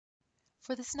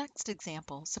For this next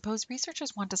example, suppose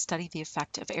researchers want to study the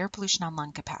effect of air pollution on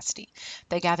lung capacity.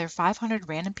 They gather 500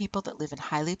 random people that live in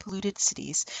highly polluted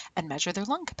cities and measure their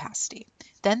lung capacity.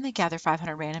 Then they gather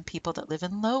 500 random people that live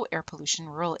in low air pollution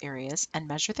rural areas and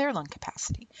measure their lung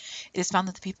capacity. It is found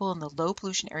that the people in the low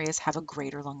pollution areas have a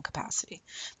greater lung capacity.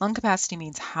 Lung capacity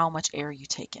means how much air you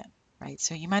take in. Right?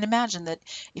 So you might imagine that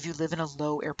if you live in a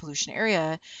low air pollution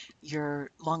area,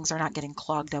 your lungs are not getting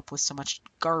clogged up with so much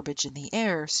garbage in the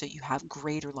air, so you have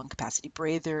greater lung capacity,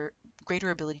 greater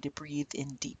ability to breathe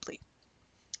in deeply.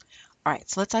 All right,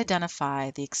 so let's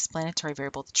identify the explanatory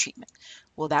variable, the treatment.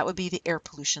 Well, that would be the air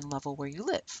pollution level where you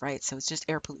live, right? So it's just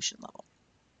air pollution level.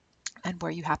 And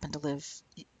where you happen to live,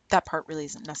 that part really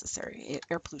isn't necessary,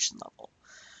 air pollution level.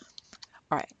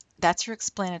 All right, that's your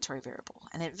explanatory variable,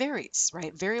 and it varies,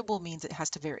 right? Variable means it has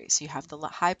to vary. So you have the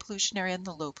high pollution area and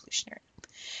the low pollution area.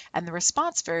 And the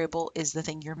response variable is the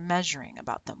thing you're measuring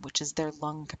about them, which is their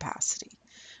lung capacity,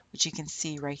 which you can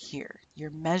see right here. You're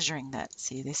measuring that.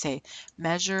 See, they say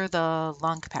measure the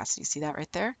lung capacity. See that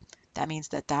right there? That means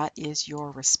that that is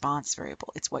your response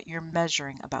variable. It's what you're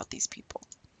measuring about these people.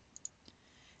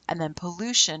 And then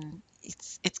pollution,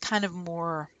 it's kind of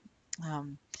more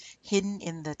hidden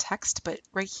in the text, but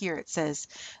right here it says,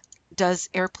 does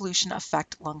air pollution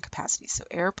affect lung capacity? So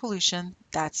air pollution,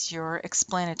 that's your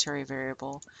explanatory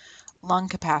variable. Lung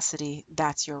capacity,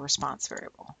 that's your response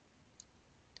variable.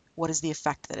 What is the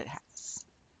effect that it has?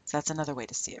 So that's another way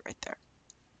to see it right there.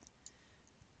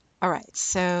 All right,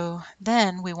 so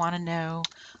then we want to know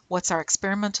what's our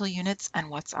experimental units and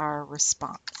what's our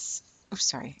response. Oops,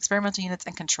 sorry, experimental units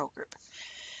and control group.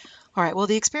 All right, well,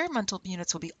 the experimental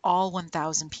units will be all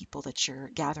 1,000 people that you're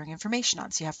gathering information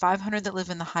on. So you have 500 that live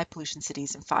in the high pollution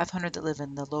cities and 500 that live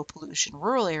in the low pollution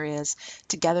rural areas.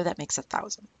 Together, that makes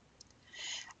 1,000.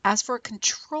 As for a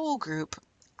control group,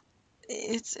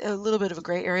 it's a little bit of a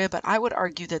gray area, but I would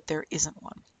argue that there isn't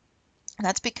one. And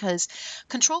that's because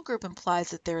control group implies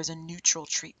that there is a neutral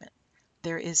treatment.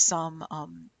 There is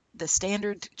some, the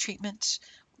standard treatment,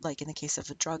 like in the case of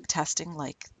a drug testing,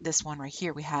 like this one right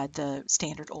here, we had the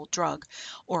standard old drug,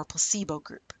 or a placebo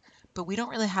group. But we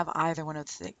don't really have either one of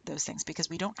those things because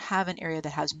we don't have an area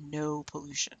that has no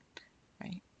pollution,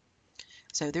 right?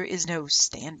 So there is no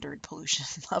standard pollution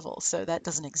level, so that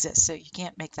doesn't exist. So you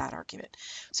can't make that argument.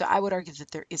 So I would argue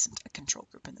that there isn't a control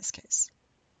group in this case.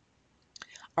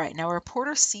 All right, now a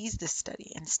reporter sees this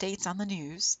study and states on the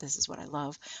news, this is what I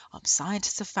love,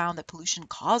 scientists have found that pollution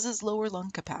causes lower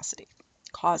lung capacity.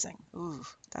 Causing, ooh,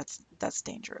 that's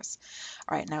dangerous.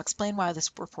 All right, now explain why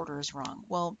this reporter is wrong.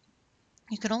 Well,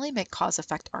 you can only make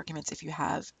cause-effect arguments if you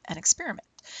have an experiment.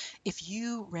 If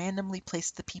you randomly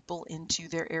placed the people into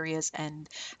their areas and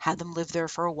had them live there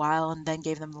for a while and then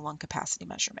gave them the lung capacity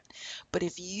measurement. But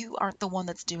if you aren't the one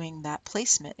that's doing that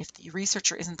placement, if the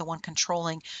researcher isn't the one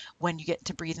controlling when you get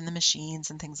to breathe in the machines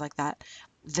and things like that,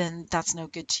 then that's no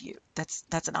good to you.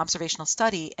 That's an observational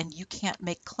study, and you can't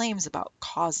make claims about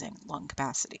causing lung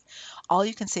capacity. All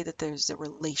you can say that there's a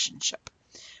relationship.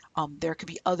 There could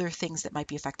be other things that might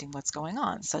be affecting what's going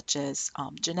on, such as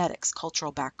genetics,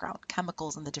 cultural background,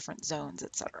 chemicals in the different zones,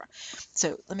 etc.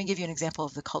 So let me give you an example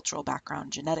of the cultural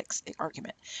background genetics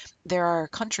argument. There are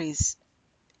countries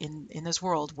in this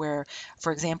world where,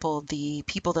 for example, the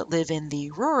people that live in the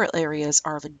rural areas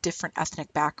are of a different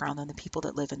ethnic background than the people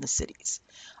that live in the cities.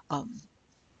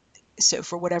 So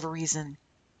for whatever reason,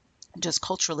 just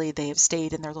culturally, they have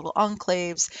stayed in their little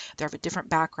enclaves. They have a different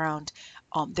background.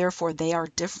 Therefore, they are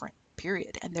different,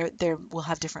 period. And they will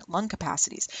have different lung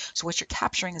capacities. So what you're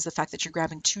capturing is the fact that you're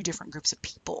grabbing two different groups of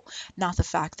people, not the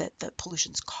fact that the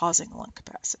pollution's causing lung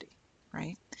capacity,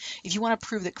 right? If you want to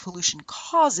prove that pollution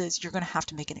causes, you're going to have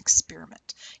to make an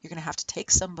experiment. You're going to have to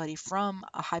take somebody from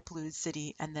a high polluted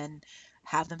city and then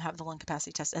have them have the lung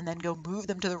capacity test, and then go move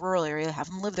them to the rural area, have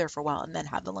them live there for a while, and then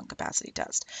have the lung capacity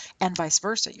test. And vice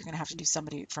versa. You're going to have to do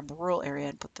somebody from the rural area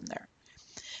and put them there.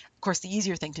 Of course, the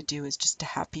easier thing to do is just to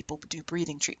have people do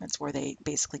breathing treatments where they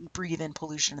basically breathe in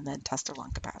pollution and then test their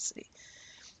lung capacity.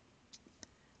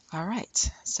 All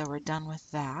right, so we're done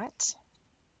with that.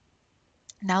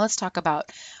 Now let's talk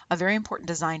about a very important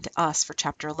design to us for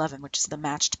Chapter 11, which is the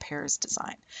matched pairs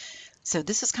design. So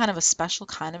this is kind of a special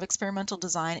kind of experimental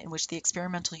design in which the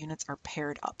experimental units are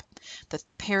paired up. The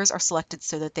pairs are selected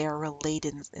so that they are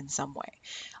related in some way.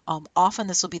 Often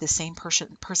this will be the same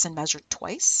person measured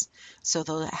twice. So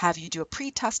they'll have you do a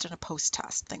pre-test and a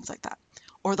post-test, things like that.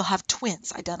 Or they'll have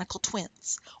twins, identical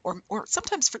twins, or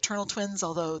sometimes fraternal twins,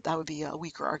 although that would be a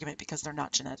weaker argument because they're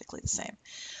not genetically the same.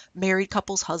 Married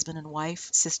couples, husband and wife,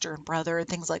 sister and brother, and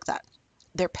things like that.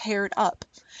 They're paired up,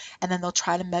 and then they'll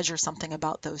try to measure something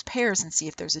about those pairs and see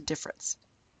if there's a difference.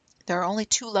 There are only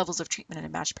 2 levels of treatment in a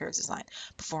matched pairs design: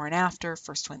 before and after,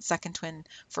 first twin, second twin,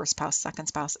 first spouse, second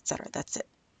spouse, etc. That's it.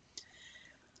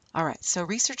 All right, so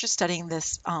researchers studying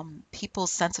this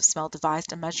people's sense of smell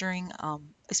devised a measure of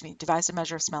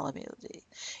smellability.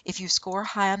 If you score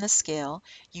high on the scale,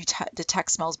 you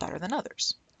detect smells better than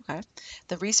others. Okay,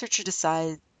 the researchers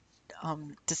decide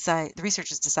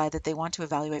that they want to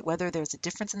evaluate whether there's a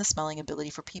difference in the smelling ability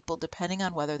for people depending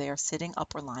on whether they are sitting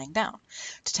up or lying down.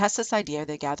 To test this idea,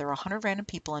 they gather 100 random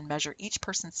people and measure each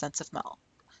person's sense of smell,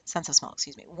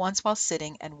 once while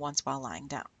sitting and once while lying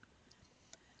down.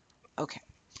 Okay.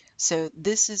 So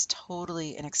this is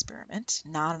totally an experiment,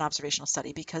 not an observational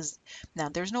study, because now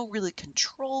there's no really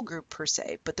control group per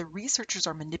se, but the researchers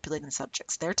are manipulating the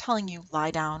subjects. They're telling you,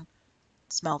 lie down,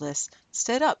 smell this,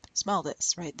 sit up, smell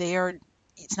this, right? They're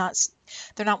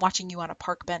not watching you on a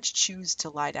park bench choose to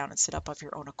lie down and sit up of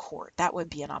your own accord. That would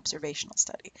be an observational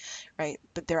study, right?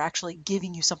 But they're actually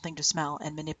giving you something to smell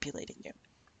and manipulating you.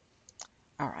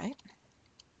 All right.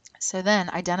 So then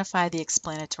identify the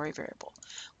explanatory variable.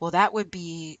 Well, that would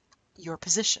be your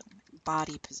position,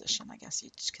 body position, I guess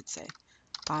you could say,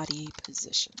 body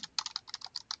position.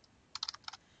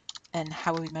 And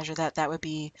how would we measure that? That would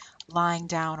be lying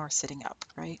down or sitting up,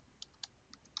 right?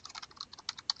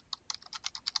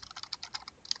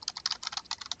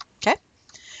 Okay.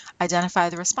 Identify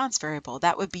the response variable.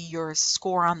 That would be your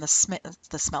score on the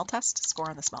smell test, score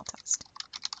on the smell test.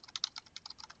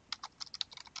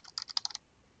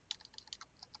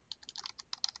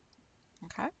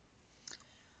 Okay.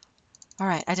 All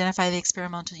right, identify the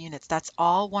experimental units. That's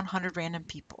all 100 random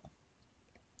people.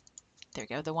 There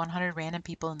you go, the 100 random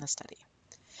people in the study.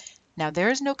 Now, there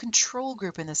is no control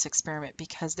group in this experiment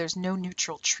because there's no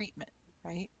neutral treatment,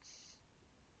 right?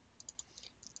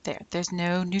 There's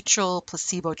no neutral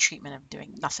placebo treatment of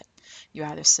doing nothing. You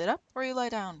either sit up or you lie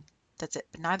down. That's it.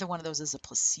 But neither one of those is a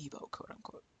placebo, quote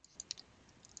unquote.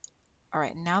 All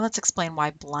right, now let's explain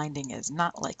why blinding is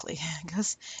not likely.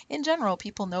 Because in general,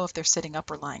 people know if they're sitting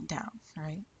up or lying down,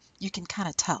 right? You can kind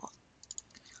of tell.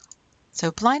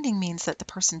 So blinding means that the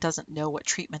person doesn't know what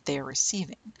treatment they are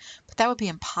receiving, but that would be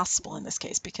impossible in this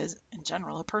case because in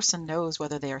general, a person knows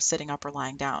whether they are sitting up or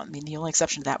lying down. I mean, the only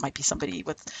exception to that might be somebody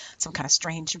with some kind of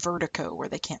strange vertigo where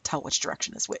they can't tell which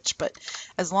direction is which. But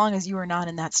as long as you are not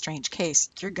in that strange case,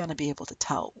 you're going to be able to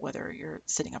tell whether you're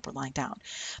sitting up or lying down.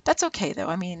 That's okay though.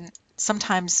 I mean,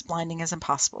 sometimes blinding is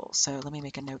impossible. So let me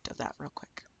make a note of that real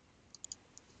quick.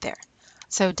 There.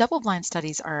 So double-blind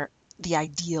studies are the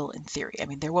ideal in theory. I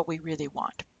mean, they're what we really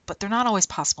want, but they're not always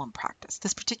possible in practice.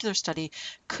 This particular study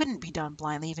couldn't be done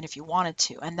blindly even if you wanted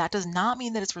to, and that does not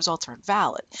mean that its results are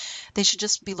invalid. They should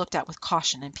just be looked at with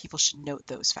caution, and people should note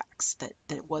those facts, that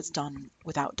it was done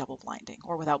without double blinding,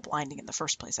 or without blinding in the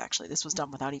first place, actually. This was done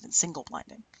without even single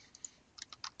blinding.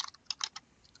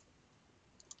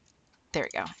 There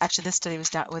we go. Actually, this study was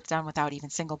done without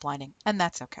even single blinding, and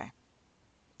that's okay.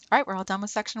 All right, we're all done with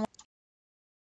section 1.